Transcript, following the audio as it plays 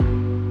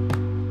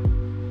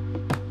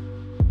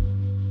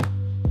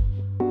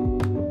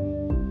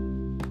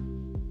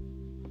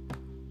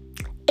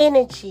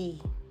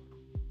energy,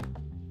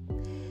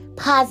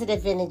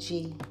 positive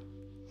energy.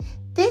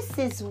 This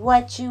is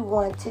what you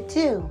want to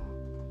do.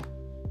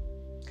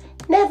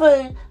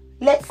 Never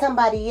let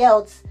somebody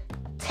else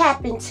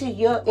tap into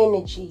your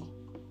energy.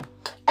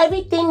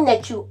 Everything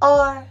that you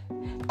are,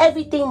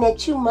 everything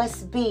that you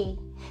must be,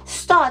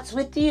 starts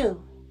with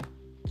you.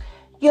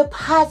 Your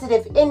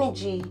positive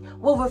energy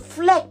will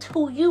reflect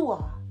who you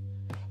are.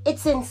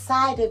 It's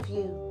inside of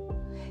you.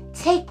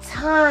 Take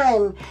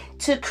time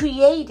to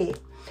create it.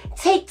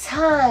 Take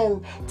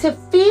time to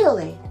feel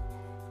it.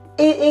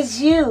 It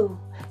is you.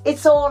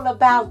 It's all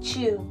about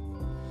you.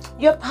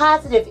 Your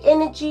positive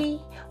energy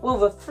will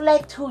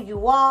reflect who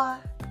you are.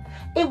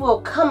 It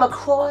will come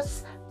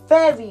across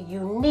very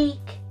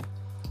unique,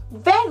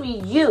 very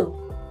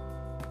you.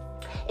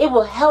 It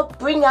will help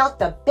bring out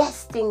the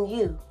best in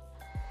you.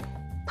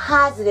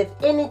 Positive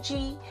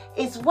energy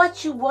is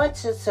what you want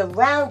to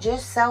surround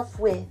yourself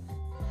with.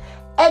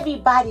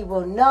 Everybody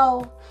will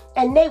know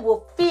and they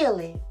will feel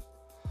it.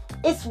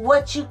 It's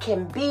what you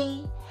can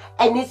be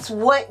and it's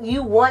what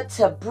you want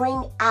to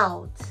bring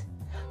out.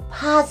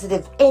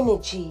 Positive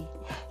energy.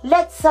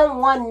 Let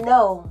someone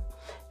know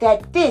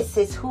that this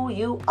is who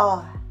you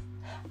are.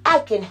 I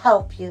can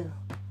help you.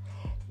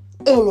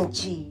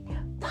 Energy.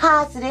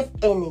 Positive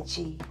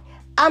energy.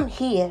 I'm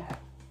here.